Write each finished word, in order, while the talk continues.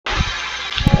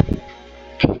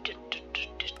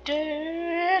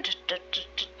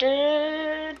Okay,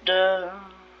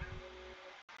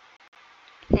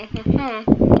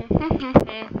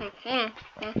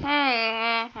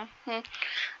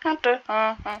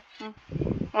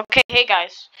 hey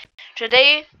guys.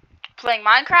 Today, playing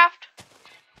Minecraft,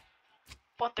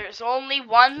 but there's only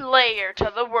one layer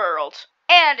to the world,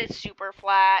 and it's super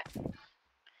flat.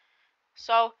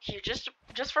 So, here, just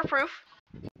for proof,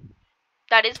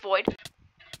 that is void.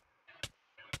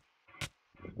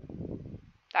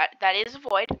 That is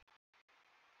void.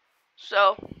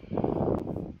 So,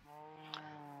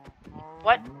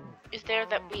 what is there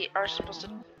that we are supposed to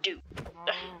do?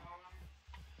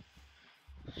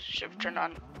 Should have turned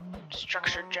on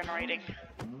structure generating.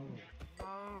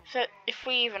 If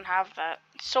we even have that,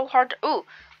 it's so hard to. Ooh,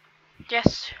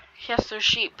 yes, there's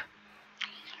sheep.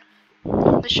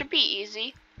 This should be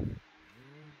easy.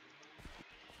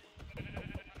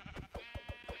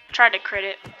 Try to crit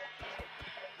it.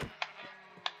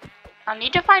 I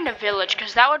need to find a village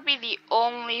because that would be the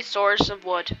only source of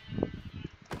wood.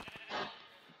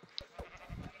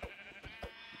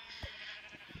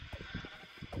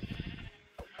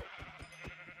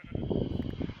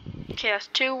 Okay, that's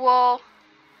 2 wool.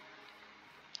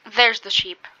 There's the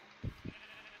sheep.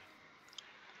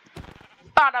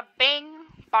 Bada bing,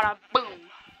 bada boom.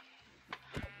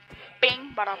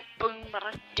 Bing, bada boom,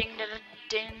 bada ding, ding,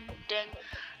 ding, ding,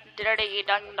 ding,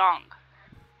 ding, dong.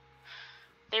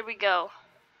 There we go.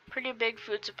 Pretty big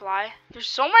food supply. There's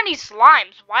so many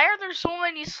slimes. Why are there so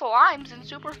many slimes in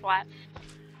SUPERFLAT?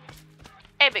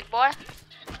 Hey, big boy.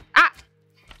 Ah!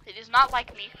 It does not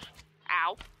like me.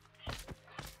 Ow.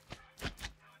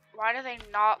 Why do they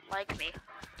not like me?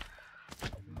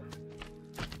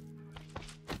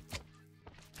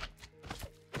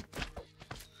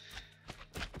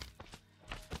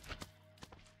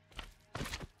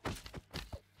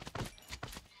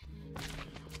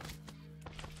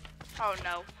 Oh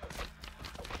no.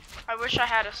 I wish I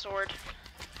had a sword.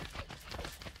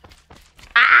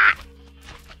 Ah!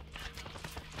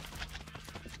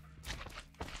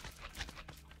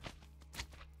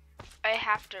 I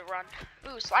have to run.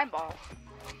 Ooh, slime ball.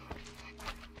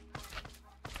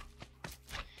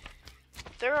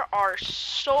 There are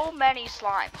so many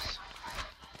slimes.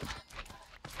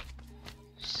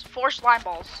 4 slime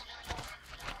balls.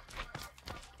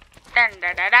 Dun,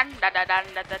 dun, dun, dun, dun, dun,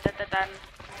 dun, dun, dun, dun.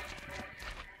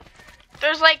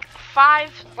 There's like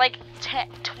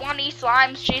 20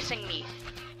 slimes chasing me.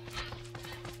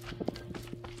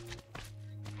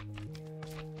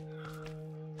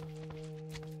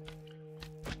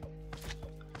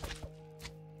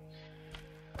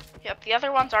 Yep, the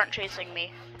other ones aren't chasing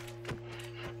me.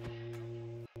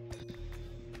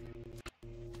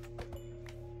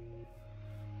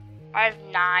 I have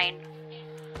 9.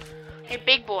 Hey,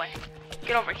 big boy,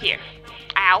 get over here.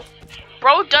 Ow.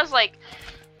 Bro does like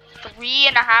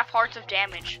 3.5 hearts of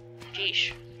damage.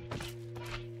 Jeesh.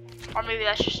 Or maybe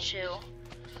that's just 2.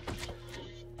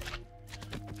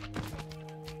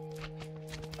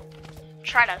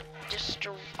 Trying to just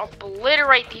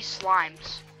obliterate these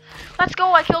slimes. Let's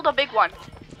go, I killed a big one.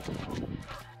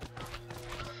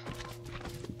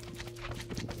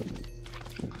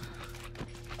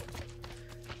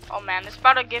 Oh man, this is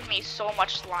about to give me so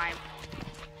much slime.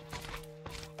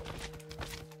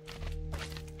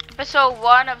 Episode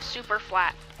 1 of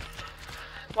SUPERFLAT.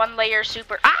 1 layer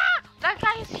super. Ah! That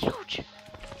guy is huge!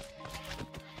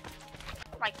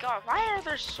 Oh my god, why are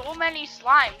there so many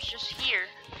slimes just here?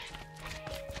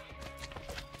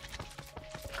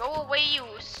 Go away, you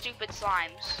stupid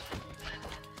slimes.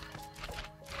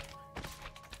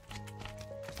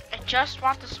 I just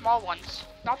want the small ones.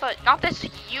 Not this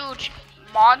huge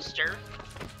monster.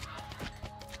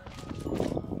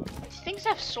 These things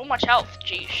have so much health,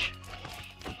 jeesh.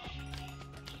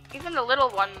 Even the little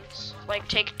ones, like,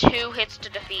 take 2 hits to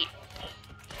defeat.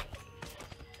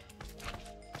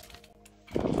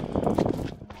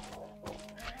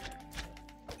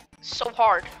 So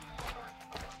hard.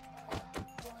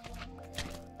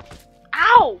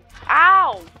 Ow!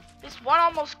 Ow! This one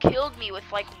almost killed me with,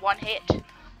 like, 1 hit.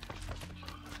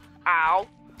 Ow.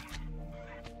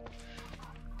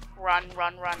 Run,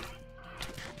 run, run.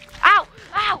 Ow!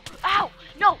 Ow! Ow!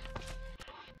 No!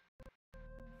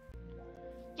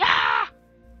 Yeah!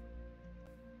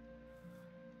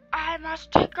 I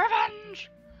must take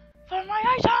revenge for my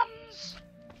items!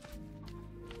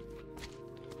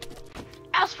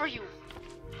 As for you!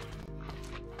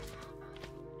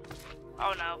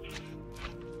 Oh no.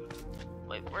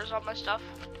 Wait, where's all my stuff?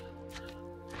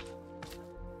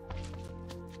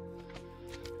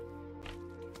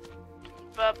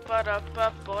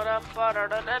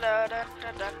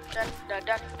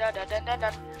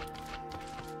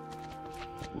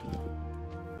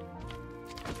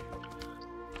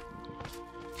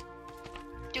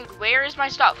 Where is my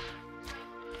stuff?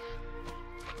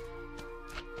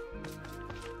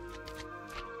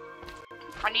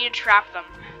 I need to trap them.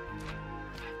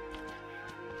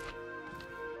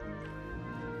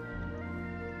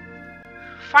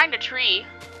 Find a tree.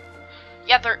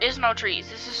 Yeah, there is no trees.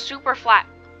 This is super flat.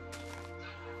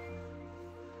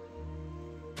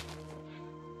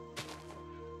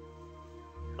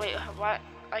 Wait, what?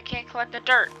 I can't collect the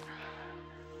dirt.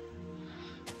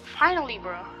 Finally,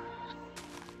 bro.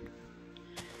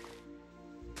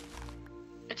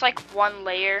 It's like one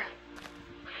layer.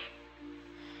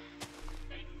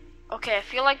 Okay, I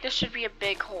feel like this should be a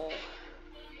big hole.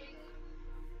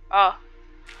 Oh.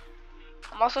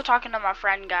 I'm also talking to my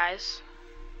friend, guys.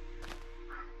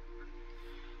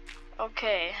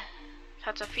 Okay.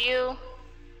 That's a few.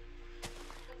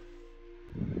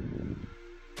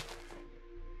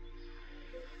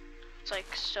 It's like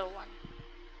still one.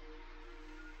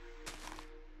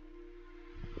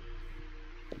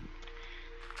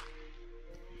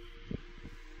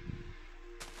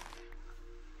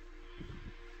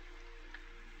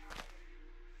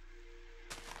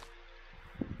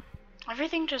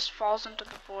 Everything just falls into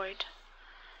the void.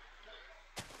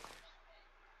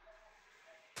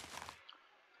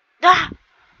 Ah!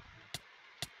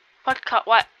 What cut?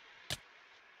 What?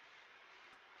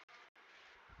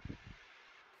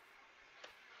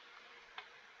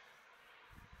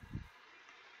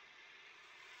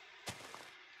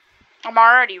 I'm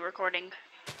already recording.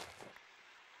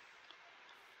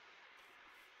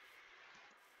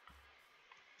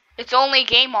 It's only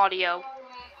game audio.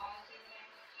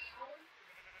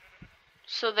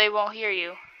 So they won't hear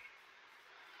you.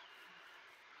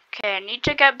 Okay, I need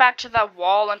to get back to that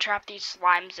wall and trap these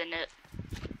slimes in it.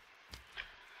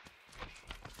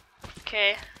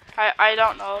 Okay, I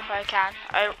don't know if I can.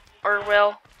 Or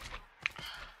will.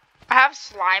 I have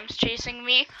slimes chasing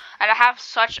me, and I have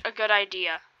such a good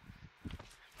idea.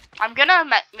 I'm gonna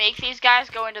make these guys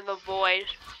go into the void.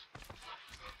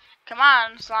 Come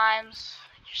on, slimes.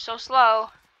 You're so slow.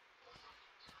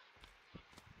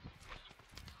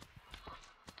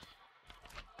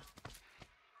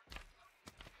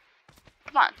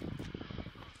 Come on.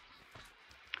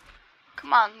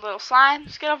 Come on, little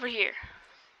slimes. Get over here.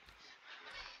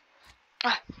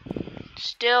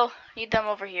 Still need them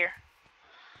over here.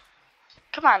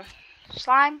 Come on,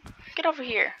 slime. Get over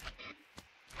here.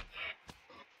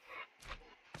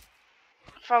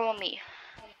 Follow me.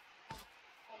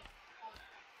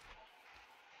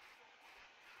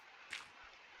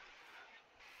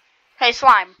 Hey,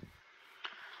 slime.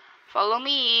 Follow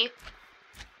me.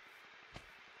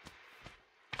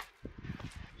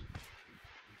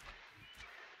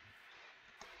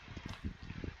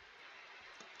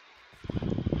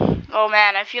 Oh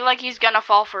man, I feel like he's gonna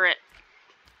fall for it.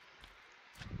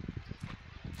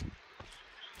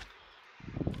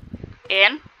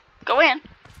 In. Go in.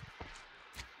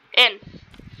 In.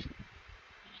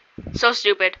 So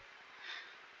stupid.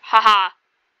 Haha.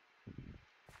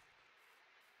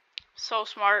 So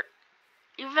smart.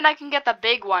 Even I can get the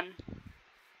big one.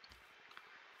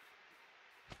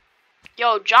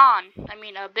 Yo, John. I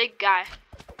mean, a big guy.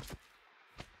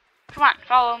 Come on,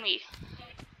 follow me.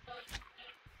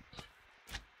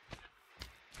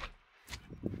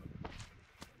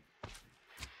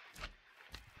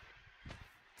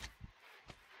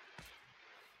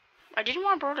 I didn't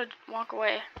want bro to walk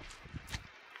away.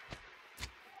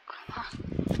 Come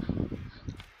on.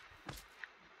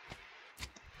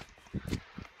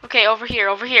 Okay, over here,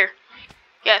 over here.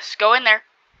 Yes, go in there.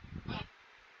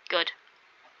 Good.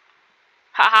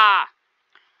 Haha.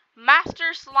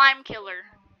 Master Slime Killer.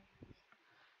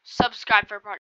 Subscribe for part